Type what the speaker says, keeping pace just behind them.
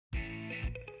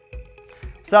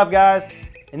What's up, guys?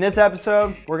 In this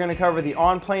episode, we're going to cover the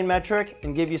on-plane metric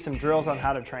and give you some drills on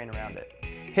how to train around it.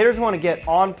 Hitters want to get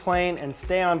on plane and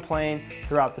stay on plane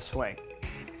throughout the swing.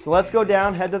 So let's go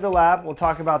down, head to the lab, we'll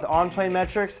talk about the on-plane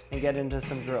metrics and get into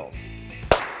some drills.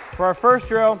 For our first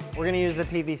drill, we're going to use the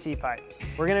PVC pipe.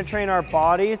 We're going to train our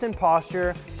bodies and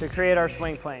posture to create our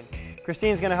swing plane.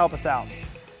 Christine's going to help us out.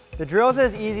 The drill is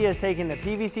as easy as taking the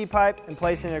PVC pipe and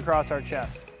placing it across our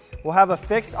chest. We'll have a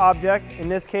fixed object, in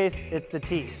this case, it's the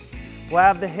tee. We'll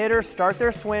have the hitter start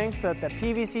their swing so that the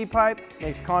PVC pipe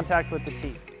makes contact with the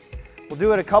tee. We'll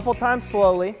do it a couple times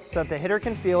slowly so that the hitter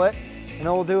can feel it, and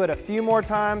then we'll do it a few more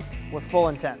times with full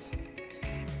intent.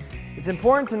 It's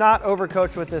important to not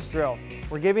overcoach with this drill.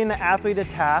 We're giving the athlete a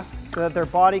task so that their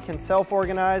body can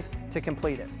self-organize to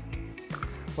complete it.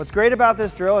 What's great about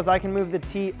this drill is I can move the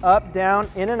tee up,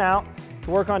 down, in and out to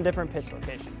work on different pitch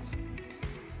locations.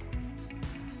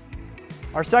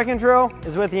 Our second drill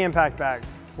is with the impact bag.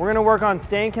 We're going to work on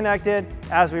staying connected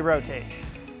as we rotate.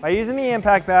 By using the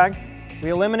impact bag,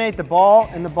 we eliminate the ball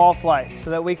and the ball flight so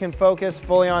that we can focus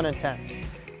fully on intent.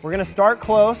 We're going to start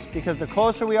close because the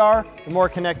closer we are, the more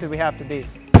connected we have to be.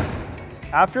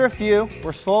 After a few,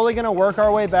 we're slowly going to work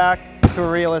our way back to a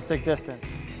realistic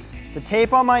distance. The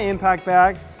tape on my impact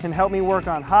bag can help me work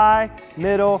on high,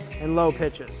 middle, and low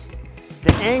pitches.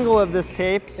 The angle of this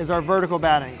tape is our vertical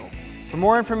bat angle. For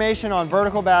more information on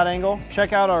vertical bat angle,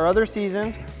 check out our other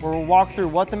seasons where we'll walk through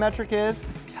what the metric is,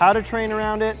 how to train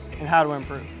around it, and how to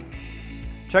improve.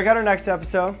 Check out our next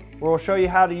episode where we'll show you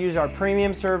how to use our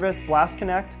premium service, Blast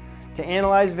Connect, to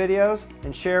analyze videos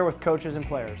and share with coaches and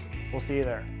players. We'll see you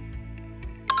there.